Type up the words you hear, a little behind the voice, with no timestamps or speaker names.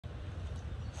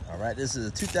All right, this is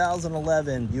a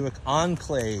 2011 Buick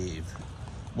Enclave,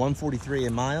 143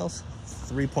 in miles,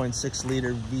 3.6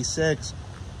 liter V6,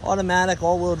 automatic,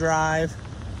 all-wheel drive.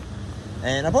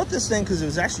 And I bought this thing because it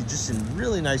was actually just in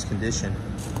really nice condition.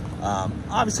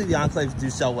 Obviously the Enclaves do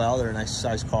sell well, they're a nice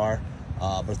size car,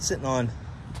 but it's sitting on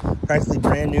practically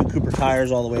brand new Cooper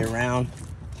tires all the way around.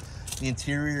 The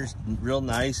interior is real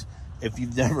nice. If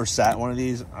you've never sat in one of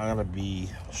these, I'm gonna be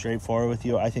straightforward with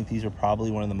you. I think these are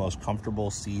probably one of the most comfortable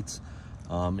seats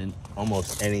in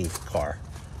almost any car.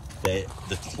 The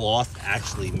cloth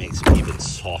actually makes it even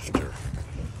softer.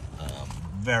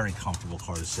 Very comfortable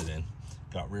car to sit in.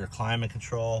 Got rear climate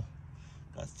control,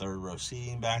 got third row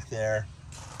seating back there.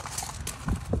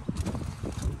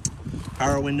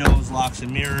 Power windows, locks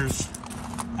and mirrors,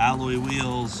 alloy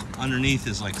wheels. Underneath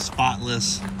is like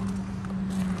spotless.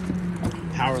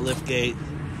 Power lift gate.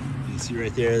 You can see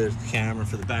right there, there's the camera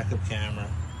for the backup camera.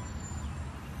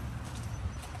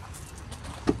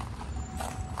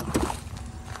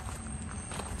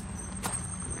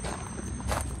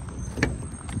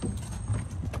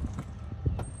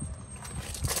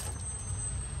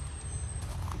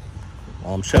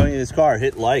 While I'm showing you this car,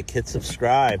 hit like, hit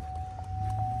subscribe.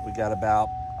 We got about,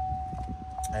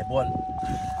 I bought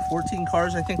 14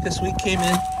 cars I think this week came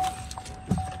in.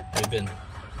 We've been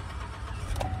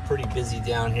pretty busy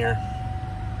down here.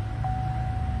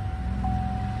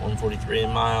 143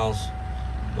 miles,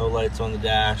 no lights on the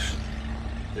dash.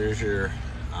 There's your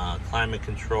climate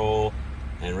control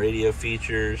and radio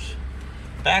features.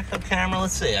 Backup camera,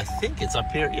 let's see, I think it's up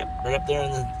here. Yep, right up there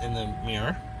in the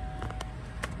mirror.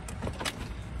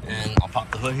 And I'll pop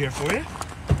the hood here for you.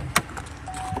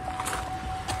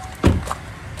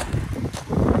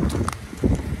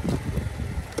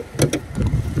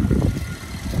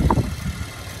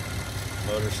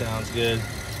 Motor sounds good.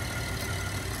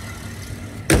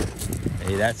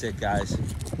 Hey, that's it, guys.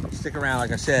 Stick around,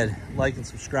 like I said, like and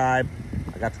subscribe.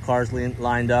 I got the cars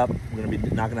lined up. We're gonna be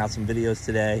knocking out some videos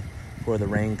today before the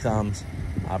rain comes.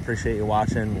 I appreciate you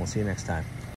watching. We'll see you next time.